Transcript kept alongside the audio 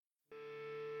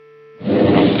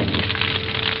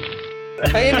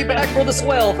paying me back for the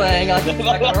swell thing. I can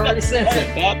already sense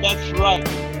it. That's right.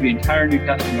 The entire New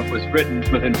Testament was written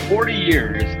within 40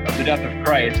 years of the death of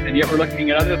Christ, and yet we're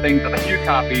looking at other things, a few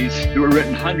copies that were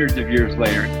written hundreds of years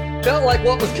later. Felt like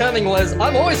what was coming was,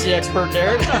 I'm always the expert,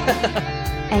 Darren.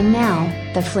 And now,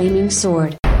 the Flaming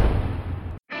Sword.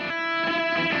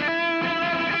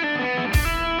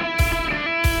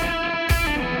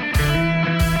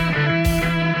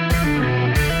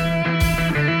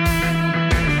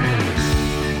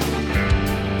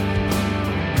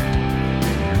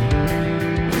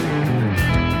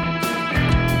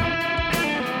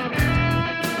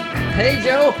 Hey,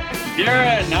 Joe.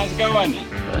 Darren, how's it going?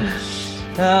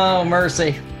 Oh,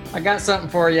 mercy. I got something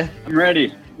for you. I'm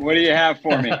ready. What do you have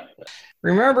for me?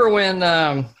 Remember when,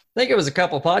 I think it was a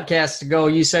couple podcasts ago,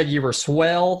 you said you were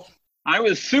swell? I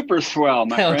was super swell,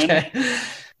 my friend. Okay.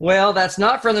 Well, that's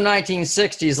not from the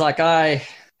 1960s like I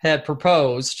had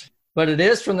proposed, but it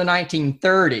is from the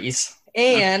 1930s.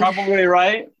 And that's probably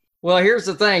right. Well, here's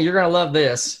the thing. You're going to love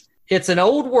this. It's an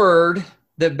old word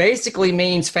that basically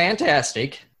means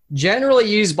fantastic, generally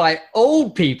used by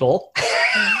old people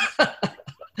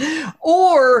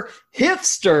or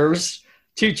hipsters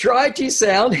to try to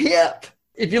sound hip.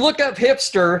 If you look up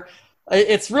hipster,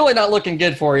 it's really not looking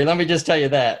good for you. Let me just tell you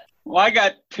that. Well, I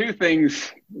got two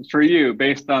things for you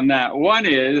based on that. One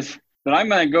is that I'm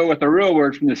going to go with a real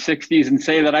word from the 60s and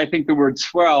say that I think the word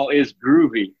swell is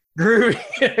groovy. Groovy.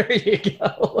 There you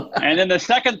go. And then the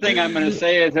second thing I'm going to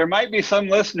say is there might be some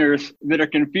listeners that are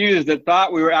confused that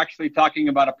thought we were actually talking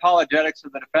about apologetics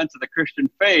or the defense of the Christian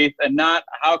faith and not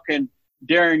how can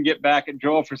Darren get back at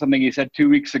Joel for something he said 2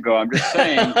 weeks ago. I'm just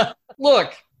saying.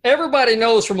 Look, everybody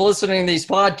knows from listening to these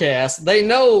podcasts, they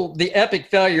know the epic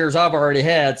failures I've already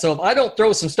had. So if I don't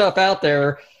throw some stuff out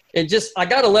there, I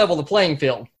got to level the playing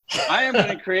field. I am going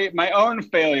to create my own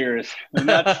failures. And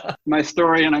that's my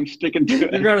story, and I'm sticking to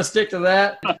it. You're going to stick to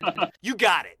that? You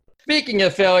got it. Speaking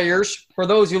of failures, for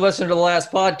those who listened to the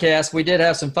last podcast, we did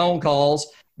have some phone calls.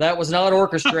 That was not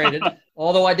orchestrated.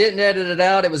 Although I didn't edit it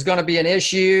out, it was going to be an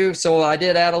issue. So I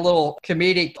did add a little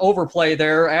comedic overplay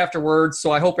there afterwards.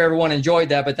 So I hope everyone enjoyed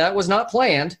that. But that was not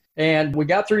planned. And we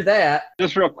got through that.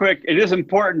 Just real quick, it is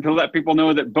important to let people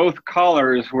know that both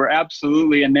callers were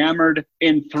absolutely enamored,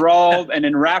 enthralled, and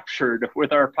enraptured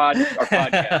with our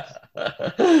podcast.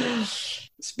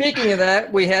 Speaking of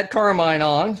that, we had Carmine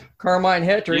on, Carmine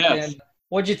Hetrick. Yes. And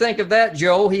what'd you think of that,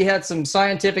 Joe? He had some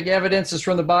scientific evidences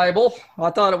from the Bible.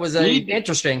 I thought it was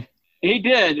interesting. He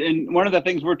did. And one of the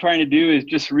things we're trying to do is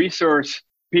just resource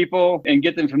people and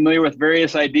get them familiar with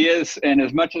various ideas. And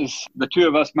as much as the two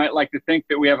of us might like to think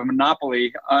that we have a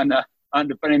monopoly on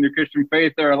defending the Christian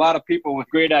faith, there are a lot of people with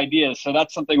great ideas. So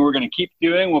that's something we're going to keep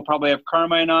doing. We'll probably have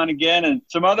Carmine on again and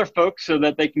some other folks so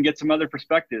that they can get some other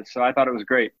perspectives. So I thought it was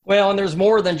great. Well, and there's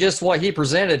more than just what he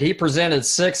presented. He presented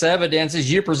 6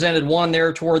 evidences. You presented one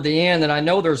there toward the end, and I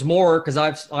know there's more because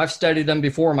I've studied them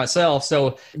before myself.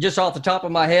 So just off the top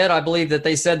of my head, I believe that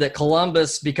they said that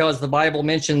Columbus, because the Bible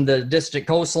mentioned the distant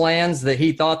coastlands, that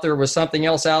he thought there was something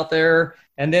else out there.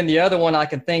 And then the other one I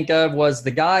can think of was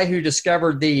the guy who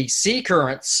discovered the sea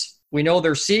currents. We know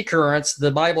there's sea currents.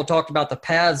 The Bible talked about the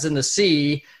paths in the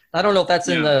sea. I don't know if that's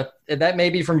that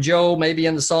may be from Job, maybe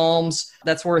in the Psalms.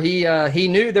 That's where he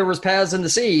knew there was paths in the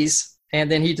seas, and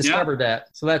then he discovered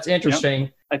that. So that's interesting.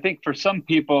 Yep. I think for some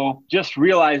people, just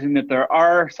realizing that there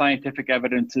are scientific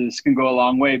evidences can go a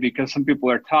long way, because some people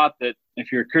are taught that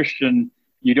if you're a Christian,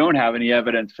 you don't have any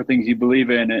evidence for things you believe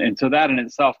in. And so that in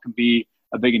itself can be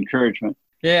a big encouragement.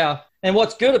 Yeah. And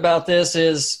what's good about this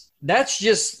is that's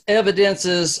just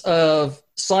evidences of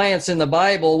science in the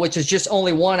Bible, which is just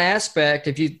only one aspect.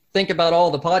 If you think about all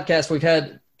the podcasts we've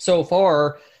had so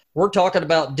far, we're talking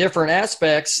about different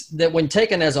aspects that when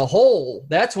taken as a whole,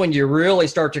 that's when you really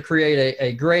start to create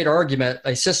a great argument,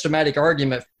 a systematic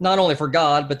argument, not only for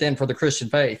God, but then for the Christian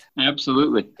faith.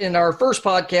 Absolutely. In our first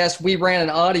podcast, we ran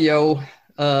an audio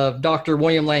of Dr.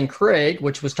 William Lane Craig,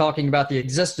 which was talking about the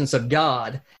existence of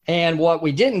God. And what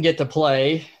we didn't get to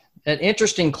play, an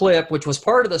interesting clip, which was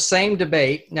part of the same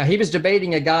debate. Now, he was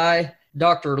debating a guy,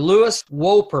 Dr. Louis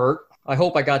Wolpert. I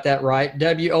hope I got that right.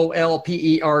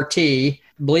 Wolpert,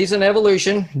 believes in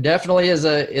evolution, definitely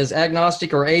is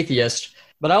agnostic or atheist.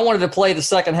 But I wanted to play the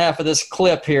second half of this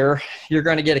clip here. You're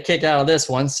going to get a kick out of this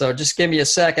one. So just give me a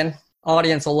second.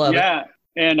 Audience will love it. Yeah.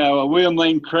 And William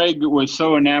Lane Craig was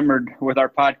so enamored with our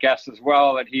podcast as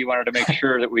well that he wanted to make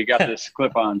sure that we got this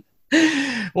clip on.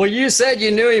 Well, you said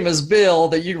you knew him as Bill,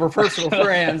 that you were personal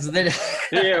friends.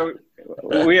 Yeah,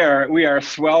 we are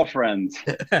swell friends.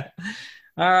 All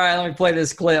right, let me play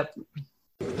this clip.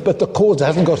 But the cause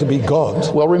hasn't got to be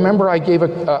God. Well, remember I gave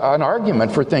an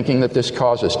argument for thinking that this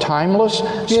cause is timeless,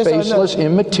 spaceless,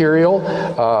 immaterial,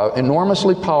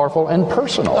 enormously powerful, and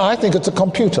personal. I think it's a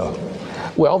computer.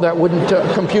 Well, that wouldn't,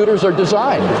 computers are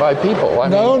designed by people.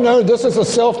 No, this is a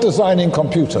self-designing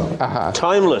computer.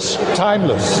 Timeless.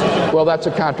 Timeless. Well, that's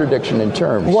a contradiction in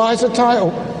terms. Why is it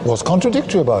timeless? What's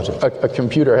contradictory about it? A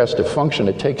computer has to function.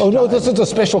 It takes time. No, this is a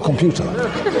special computer.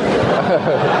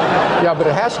 Yeah, but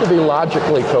it has to be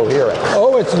logically coherent.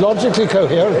 Oh, it's logically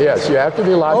coherent? Yes, you have to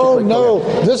be logically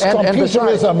coherent. This computer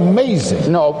is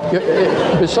amazing. No,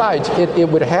 besides, it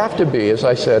would have to be, as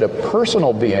I said, a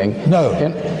personal being. No.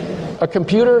 A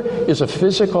computer is a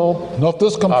physical Not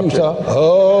this computer. object.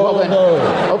 Oh, well,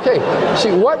 no. Okay, see,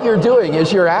 what you're doing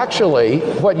is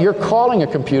what you're calling a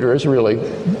computer is really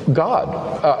God.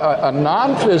 A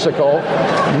non-physical,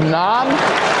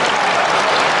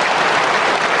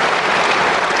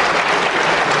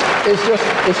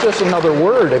 It's just another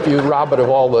word if you rob it of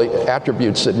all the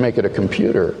attributes that make it a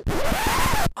computer.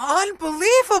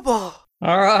 Unbelievable.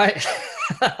 All right.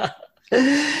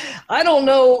 I don't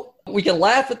know. We can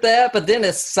laugh at that, but then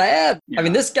it's sad. Yeah. I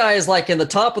mean, this guy is like in the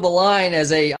top of the line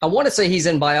I want to say he's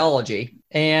in biology,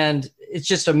 and it's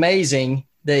just amazing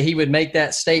that he would make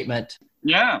that statement.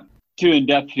 Yeah. Too in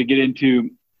depth to get into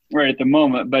right at the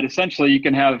moment, but essentially you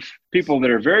can have people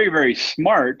that are very, very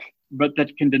smart, but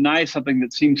that can deny something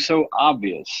that seems so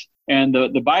obvious. And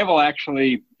the Bible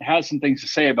actually has some things to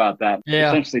say about that. Yeah. It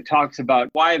essentially talks about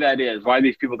why that is, why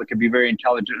these people that can be very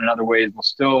intelligent in other ways will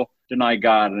still deny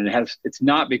God. And it's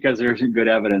not because there isn't good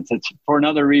evidence. It's for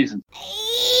another reason.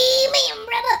 Amen,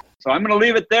 brother. So I'm going to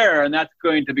leave it there, and that's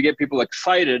going to get people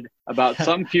excited about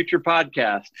some future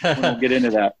podcast. We'll get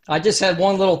into that. I just had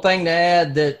one little thing to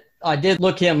add that I did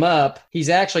look him up. He's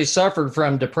actually suffered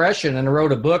from depression and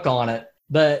wrote a book on it.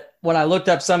 But when I looked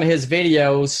up some of his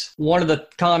videos, one of the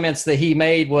comments that he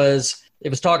made was, it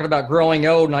was talking about growing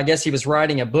old, and I guess he was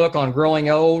writing a book on growing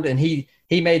old, and he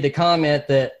made the comment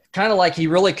that kind of like he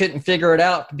really couldn't figure it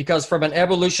out because from an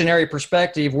evolutionary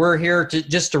perspective, we're here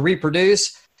just to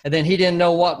reproduce, and then he didn't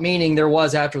know what meaning there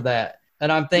was after that.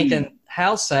 And I'm thinking,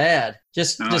 how sad,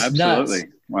 just absolutely.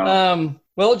 Nuts. Wow.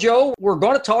 Well, Joe, we're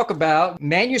going to talk about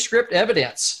manuscript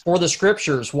evidence for the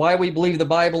scriptures, why we believe the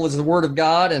Bible is the Word of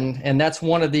God, and that's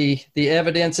one of the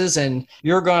evidences, and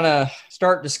you're going to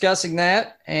start discussing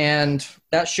that, and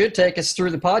that should take us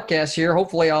through the podcast here.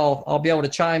 Hopefully I'll be able to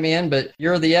chime in, but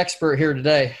you're the expert here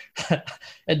today.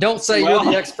 And don't say you're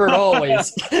the expert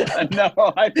always. No,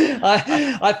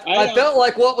 I felt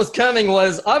like what was coming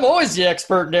was, I'm always the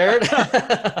expert, Darren.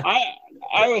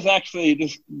 I was actually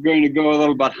just going to go a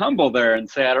little bit humble there and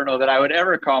say, I don't know that I would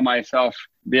ever call myself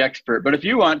the expert, but if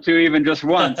you want to, even just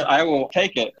once, I will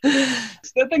take it.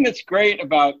 The thing that's great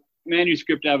about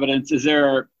manuscript evidence is there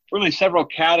are really several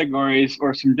categories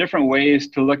or some different ways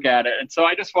to look at it. And so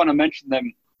I just want to mention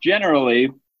them generally,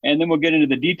 and then we'll get into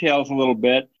the details a little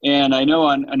bit. And I know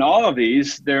on all of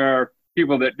these, there are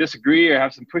people that disagree or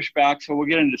have some pushback, so we'll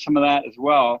get into some of that as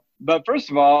well. But first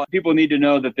of all, people need to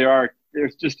know that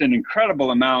there's just an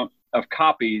incredible amount of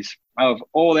copies of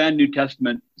Old and New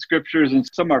Testament scriptures, and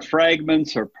some are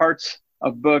fragments or parts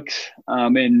of books.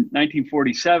 In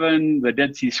 1947, the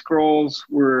Dead Sea Scrolls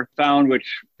were found, which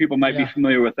people might be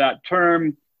familiar with that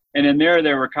term. And in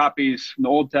there were copies from the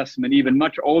Old Testament, even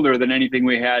much older than anything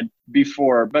we had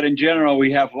before. But in general,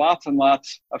 we have lots and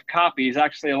lots of copies,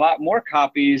 actually a lot more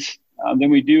copies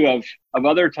than we do of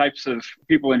other types of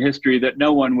people in history that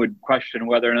no one would question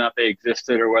whether or not they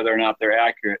existed or whether or not they're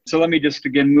accurate. So let me just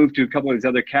again move to a couple of these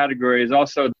other categories.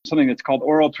 Also something that's called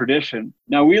oral tradition.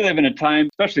 Now we live in a time,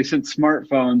 especially since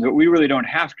smartphones, that we really don't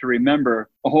have to remember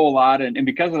a whole lot. And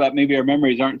because of that, maybe our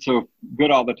memories aren't so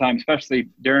good all the time, especially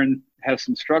Darren has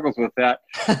some struggles with that.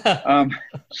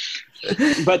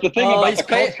 But the thing about the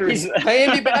culture... He's paying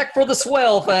me back for the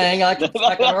swell thing. I can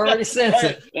already sense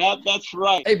it. That's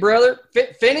right. Hey, brother,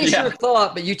 finish your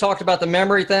thought, but you talked about the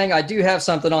memory thing. I do have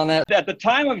something on that. At the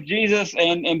time of Jesus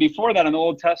and before that in the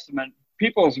Old Testament,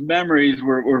 people's memories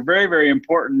were very, very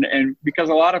important. And because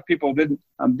a lot of people didn't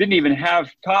even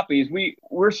have copies,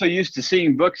 we're so used to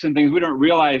seeing books and things, we don't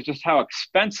realize just how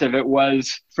expensive it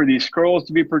was for these scrolls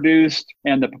to be produced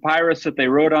and the papyrus that they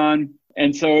wrote on.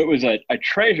 And so it was a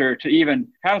treasure to even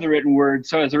have the written word.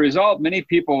 So as a result, many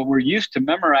people were used to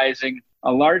memorizing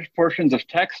large portions of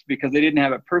text because they didn't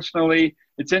have it personally.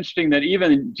 it's interesting that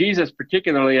even Jesus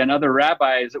particularly and other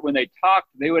rabbis, that when they talked,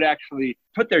 they would actually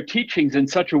put their teachings in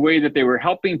such a way that they were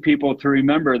helping people to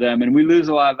remember them. And we lose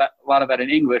a lot of that in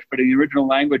English, but in the original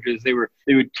languages, they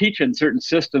would teach in certain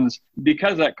systems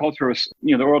because that culture was,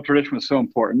 the oral tradition was so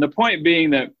important. The point being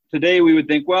that today we would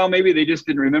think, well, maybe they just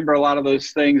didn't remember a lot of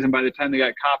those things, and by the time they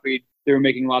got copied, they were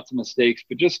making lots of mistakes,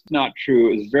 but just not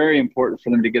true. It was very important for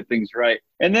them to get things right.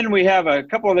 And then we have a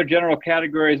couple other general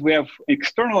categories. We have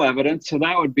external evidence. So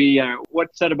that would be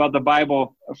what's said about the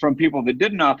Bible from people that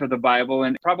didn't author the Bible.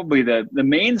 And probably the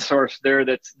main source there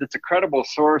that's a credible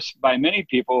source by many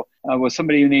people was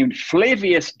somebody named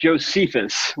Flavius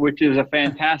Josephus, which is a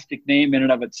fantastic name in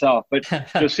and of itself. But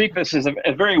Josephus is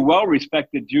a very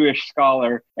well-respected Jewish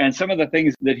scholar. And some of the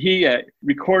things that he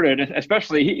recorded,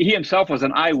 especially he himself was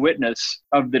an eyewitness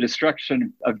of the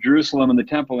destruction of Jerusalem and the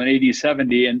temple in AD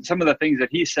 70. And some of the things that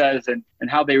he says and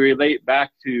how they relate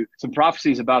back to some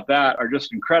prophecies about that are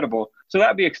just incredible. So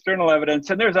that'd be external evidence.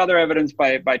 And there's other evidence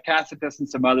by Tacitus and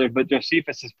some others, but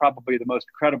Josephus is probably the most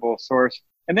credible source.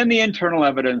 And then the internal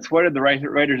evidence. What did the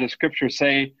writers of Scripture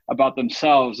say about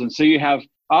themselves? And so you have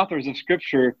authors of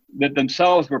Scripture that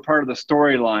themselves were part of the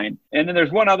storyline. And then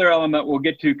there's one other element we'll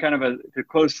get to to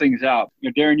close things out.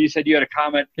 Darren, you said you had a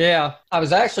comment. Yeah, I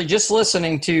was actually just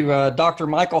listening to Dr.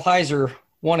 Michael Heiser,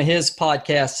 one of his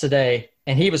podcasts today,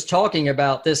 and he was talking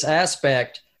about this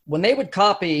aspect. When they would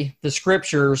copy the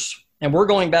Scriptures, and we're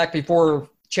going back before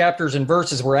chapters and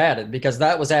verses were added, because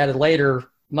that was added later,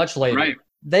 much later. Right.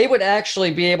 They would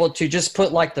actually be able to just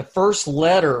put like the first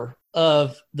letter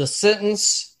of the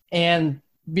sentence and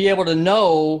be able to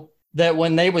know that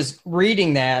when they was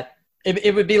reading that,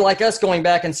 it would be like us going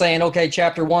back and saying, okay,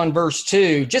 chapter 1, verse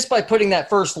 2, just by putting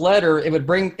that first letter, it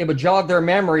would jog their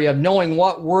memory of knowing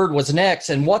what word was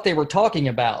next and what they were talking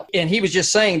about. And he was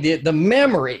just saying the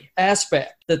memory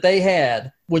aspect that they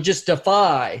had would just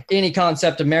defy any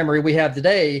concept of memory we have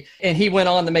today. And he went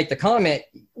on to make the comment,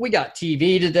 we got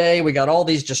TV today, we got all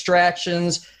these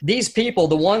distractions. These people,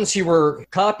 the ones who were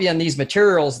copying these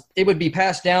materials, it would be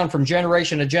passed down from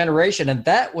generation to generation. And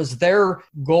that was their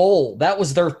goal. That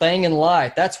was their thing in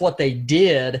life. That's what they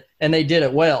did, and they did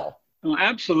it well. Well,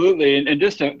 absolutely. And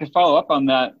just to follow up on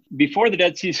that, before the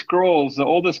Dead Sea Scrolls, the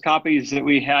oldest copies that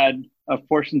we had of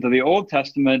portions of the Old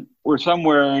Testament were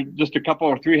somewhere just a couple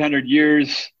or 300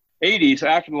 years 80, so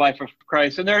after the life of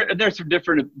Christ. And there's some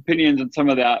different opinions on some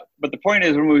of that. But the point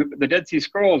is, the Dead Sea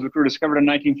Scrolls, which were discovered in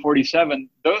 1947,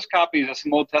 those copies of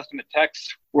some Old Testament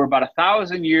texts were about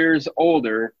 1,000 years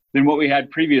older than what we had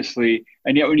previously.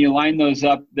 And yet when you line those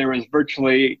up, there was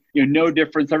virtually no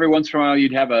difference. Every once in a while,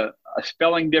 you'd have a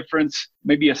spelling difference,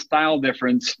 maybe a style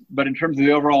difference, but in terms of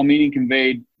the overall meaning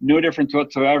conveyed, no difference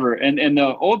whatsoever. And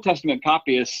the Old Testament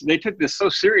copyists, they took this so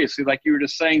seriously, like you were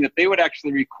just saying, that they would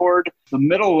actually record the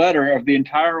middle letter of the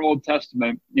entire Old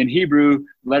Testament. In Hebrew,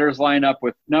 letters line up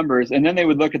with numbers, and then they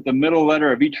would look at the middle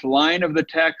letter of each line of the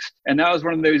text, and that was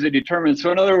one of the ways they determined.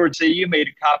 So in other words, say you made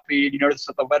a copy and you noticed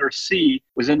that the letter C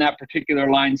was in that particular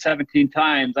line 17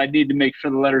 times, I'd need to make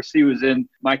sure the letter C was in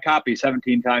my copy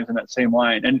 17 times in that same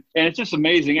line. And it's just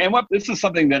amazing. And this is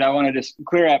something that I want to just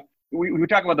clear up. We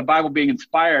talk about the Bible being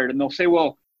inspired, and they'll say,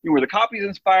 well, were the copies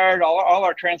inspired? All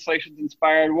our translations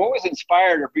inspired? What was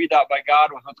inspired or breathed out by God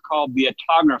was what's called the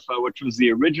autographa, which was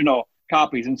the original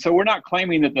copies. And so we're not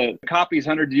claiming that the copies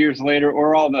hundreds of years later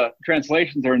or all the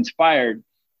translations are inspired.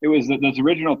 It was those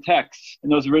original texts in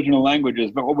those original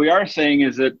languages. But what we are saying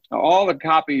is that all the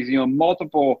copies,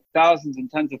 multiple thousands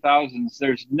and tens of thousands,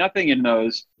 there's nothing in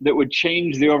those that would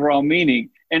change the overall meaning.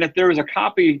 And if there was a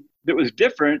copy that was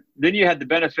different, then you had the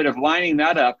benefit of lining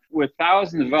that up with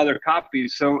thousands of other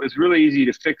copies. So it's really easy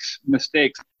to fix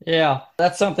mistakes. Yeah,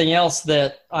 that's something else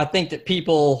that I think that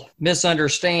people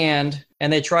misunderstand,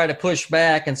 and they try to push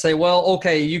back and say, well,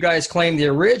 okay, you guys claim the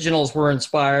originals were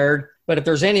inspired, but if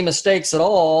there's any mistakes at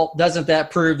all, doesn't that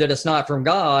prove that it's not from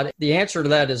God? The answer to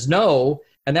that is no.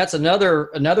 And that's another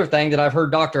thing that I've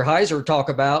heard Dr. Heiser talk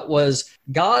about was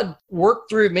God worked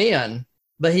through men,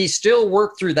 but he still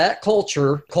worked through that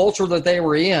culture that they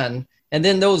were in. And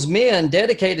then those men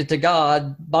dedicated to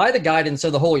God by the guidance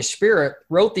of the Holy Spirit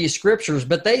wrote these scriptures,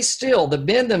 but the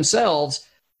men themselves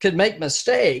could make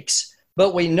mistakes.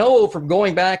 But we know from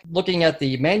going back, looking at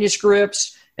the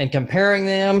manuscripts and comparing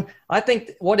them, I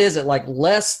think, what is it, like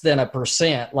less than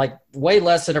 1%, like way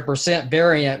less than 1%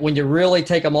 variant when you really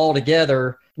take them all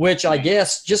together, which I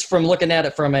guess just from looking at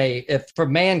it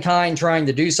from mankind trying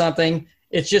to do something,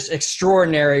 it's just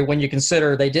extraordinary when you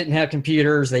consider they didn't have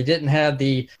computers, they didn't have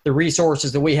the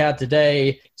resources that we have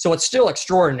today. So it's still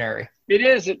extraordinary. It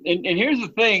is. And here's the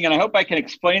thing, and I hope I can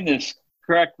explain this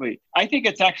correctly. I think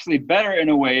it's actually better in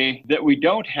a way that we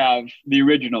don't have the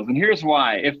originals. And here's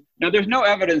why. Now, there's no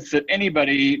evidence that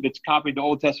anybody that's copied the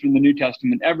Old Testament and the New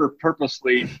Testament ever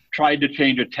purposely tried to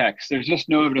change a text. There's just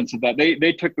no evidence of that.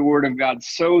 They took the Word of God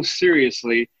so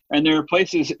seriously. And there are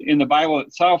places in the Bible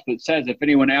itself that says if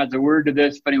anyone adds a word to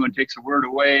this, if anyone takes a word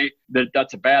away,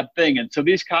 that's a bad thing. And so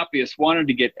these copyists wanted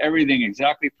to get everything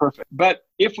exactly perfect. But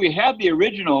if we had the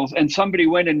originals and somebody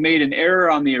went and made an error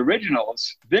on the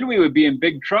originals, then we would be in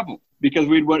big trouble, because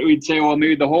we'd say, well,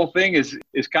 maybe the whole thing is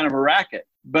kind of a racket.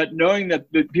 But knowing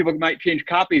that people might change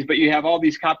copies, but you have all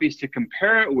these copies to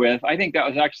compare it with, I think that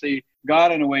was actually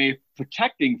God, in a way,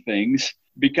 protecting things,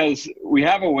 because we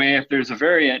have a way, if there's a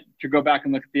variant, to go back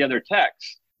and look at the other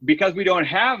texts. Because we don't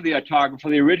have the autograph for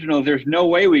the original, there's no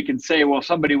way we can say, well,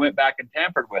 somebody went back and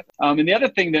tampered with it. And the other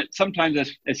thing that sometimes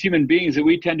as human beings that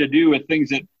we tend to do with things,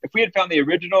 that if we had found the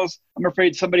originals, I'm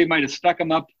afraid somebody might have stuck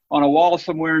them up on a wall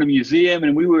somewhere in a museum,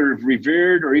 and we would have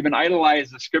revered or even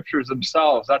idolized the scriptures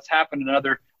themselves. That's happened in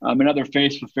other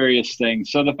faiths with various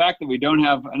things. So the fact that we don't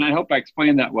have, and I hope I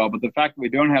explained that well, but the fact that we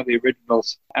don't have the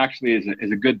originals actually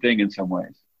is a good thing in some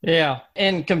ways. Yeah.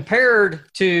 And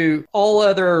compared to all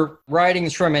other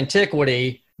writings from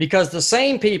antiquity, because the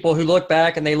same people who look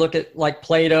back and they look at like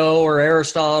Plato or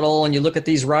Aristotle, and you look at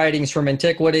these writings from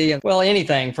antiquity, and well,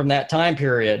 anything from that time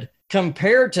period,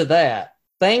 compared to that,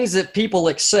 things that people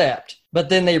accept, but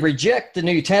then they reject the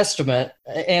New Testament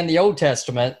and the Old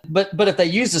Testament. But if they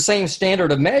use the same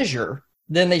standard of measure,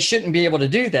 then they shouldn't be able to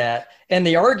do that. And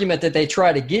the argument that they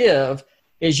try to give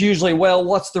is usually, well,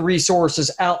 what's the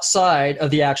resources outside of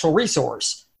the actual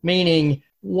resource? Meaning,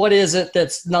 what is it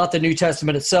that's not the New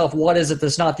Testament itself? What is it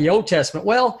that's not the Old Testament?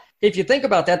 Well, if you think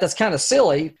about that, that's kind of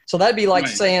silly. So that'd be like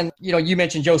saying, you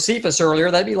mentioned Josephus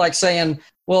earlier. That'd be like saying,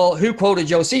 well, who quoted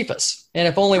Josephus? And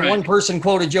if only one person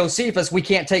quoted Josephus, we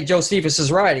can't take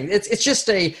Josephus's writing. It's just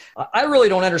I really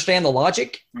don't understand the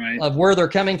logic of where they're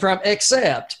coming from,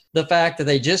 except the fact that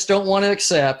they just don't want to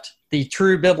accept the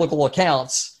true biblical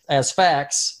accounts as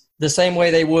facts, the same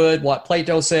way they would what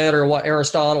Plato said or what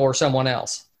Aristotle or someone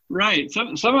else. Right.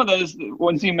 Some of those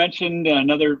ones you mentioned,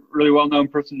 another really well-known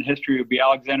person in history would be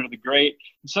Alexander the Great.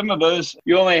 Some of those,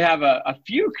 you only have a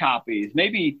few copies,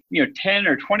 maybe 10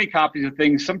 or 20 copies of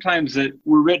things, sometimes that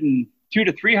were written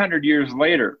 200 to 300 years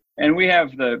later. And we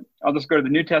have I'll just go to the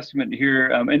New Testament here.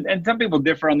 And some people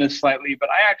differ on this slightly, but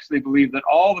I actually believe that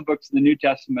all the books in the New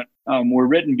Testament were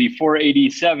written before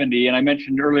AD 70. And I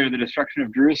mentioned earlier the destruction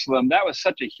of Jerusalem. That was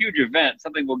such a huge event,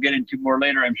 something we'll get into more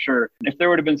later, I'm sure. If there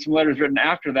would have been some letters written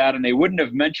after that, and they wouldn't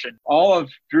have mentioned all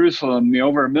of Jerusalem,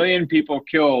 over 1 million people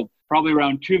killed, probably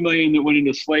around 2 million that went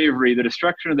into slavery, the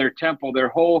destruction of their temple, their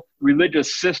whole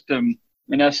religious system,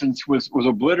 in essence, was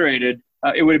obliterated.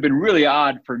 It would have been really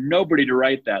odd for nobody to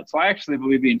write that. So I actually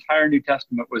believe the entire New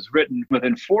Testament was written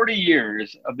within 40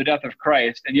 years of the death of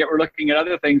Christ, and yet we're looking at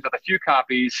other things with a few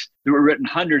copies that were written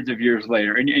hundreds of years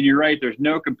later. And you're right, there's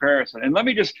no comparison. And let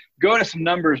me just go to some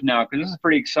numbers now, because this is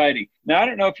pretty exciting. Now, I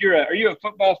don't know if are you a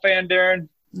football fan, Darren?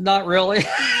 Not really.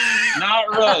 Not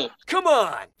really. Come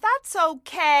on. That's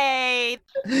okay.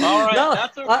 All right, no,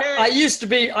 that's okay. I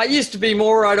used to be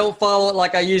more. I don't follow it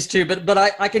like I used to, but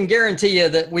I can guarantee you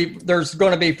that there's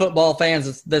going to be football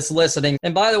fans that's listening.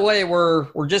 And by the way,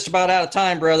 we're just about out of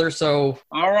time, brother. So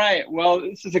all right. Well,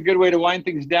 this is a good way to wind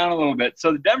things down a little bit.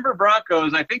 So the Denver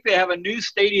Broncos, I think they have a new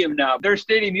stadium now. Their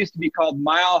stadium used to be called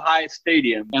Mile High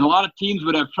Stadium, and a lot of teams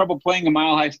would have trouble playing a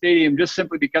Mile High Stadium just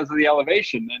simply because of the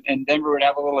elevation, and Denver would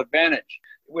have a little advantage.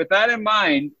 With that in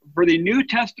mind, for the New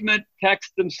Testament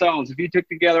texts themselves, if you took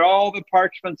together all the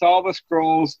parchments, all the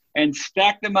scrolls, and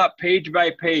stacked them up page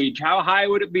by page, how high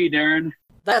would it be, Darren?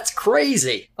 That's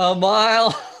crazy. A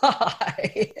mile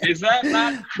high. Is that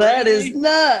not crazy? That is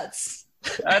nuts.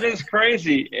 That is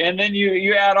crazy. And then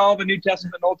you add all the New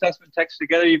Testament and Old Testament texts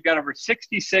together, you've got over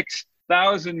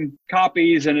 66,000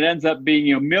 copies, and it ends up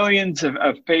being millions of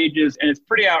pages, and it's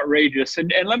pretty outrageous.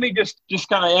 And let me just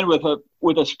kind of end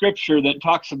with a scripture that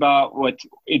talks about what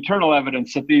internal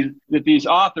evidence that these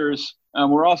authors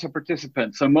were also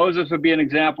participants. So Moses would be an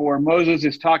example where Moses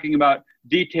is talking about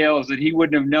details that he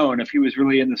wouldn't have known if he was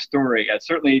really in the story.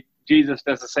 Certainly Jesus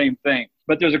does the same thing.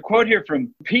 But there's a quote here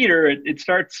from Peter. It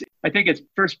starts, I think it's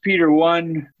 1 Peter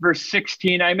 1, verse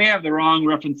 16. I may have the wrong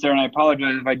reference there, and I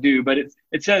apologize if I do, but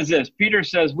It says this, Peter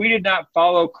says, "We did not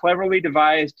follow cleverly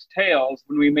devised tales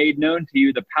when we made known to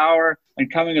you the power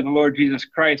and coming of the Lord Jesus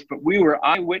Christ, but we were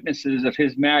eyewitnesses of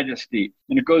his majesty."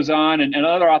 And it goes on, and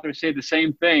other authors say the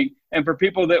same thing. And for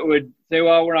people that would say,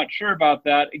 well, we're not sure about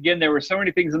that, again, there were so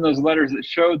many things in those letters that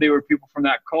showed they were people from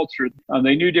that culture.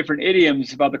 They knew different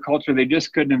idioms about the culture they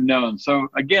just couldn't have known. So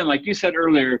again, like you said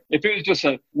earlier, if it was just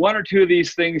one or two of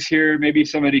these things here, maybe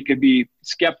somebody could be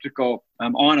skeptical,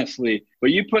 honestly.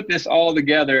 But you put this all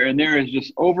together, and there is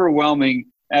just overwhelming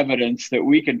evidence that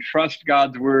we can trust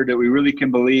God's word, that we really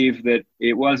can believe that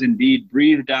it was indeed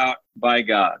breathed out by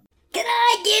God. Can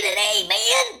I get an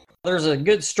amen? There's a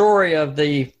good story of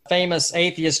the famous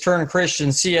atheist turned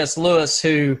Christian C.S. Lewis,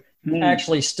 who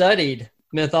actually studied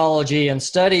mythology and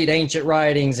studied ancient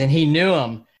writings, and he knew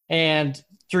them. And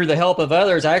through the help of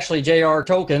others, actually J.R.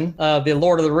 Tolkien, the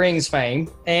Lord of the Rings fame,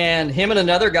 and him and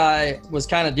another guy was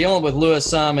kind of dealing with Lewis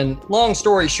some. And long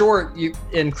story short,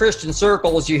 in Christian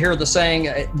circles, you hear the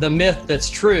saying, the myth that's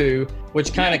true,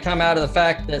 which kind of come out of the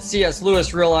fact that C.S.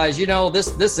 Lewis realized,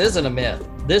 this isn't a myth.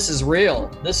 This is real.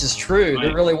 This is true. Right.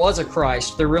 There really was a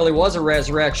Christ. There really was a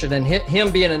resurrection. And him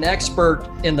being an expert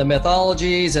in the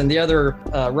mythologies and the other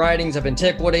writings of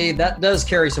antiquity, that does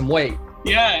carry some weight.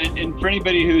 Yeah, and for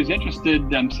anybody who's interested,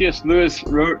 C.S. Lewis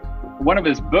wrote one of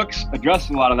his books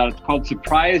addressed a lot of that. It's called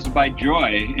Surprised by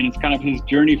Joy, and it's kind of his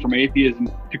journey from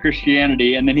atheism to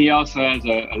Christianity. And then he also has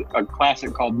a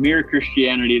classic called Mere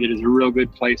Christianity that is a real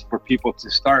good place for people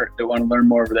to start that want to learn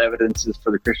more of the evidences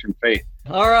for the Christian faith.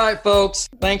 All right, folks.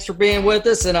 Thanks for being with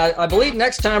us. And I believe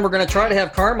next time we're going to try to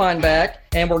have Carmine back,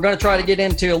 and we're going to try to get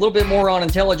into a little bit more on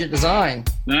intelligent design.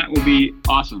 That would be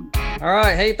awesome. All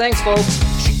right. Hey, thanks, folks.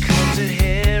 To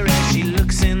hair as she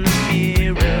looks in the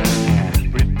mirror,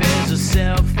 prepares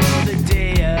herself for the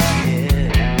day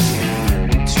ahead.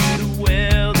 To the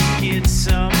well to get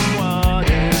some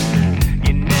water.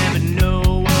 You never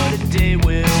know what a day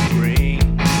will bring.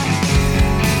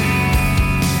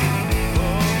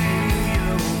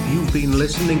 You've been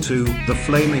listening to The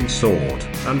Flaming Sword.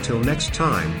 Until next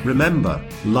time, remember,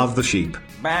 love the sheep.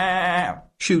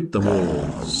 Shoot the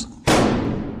wolves.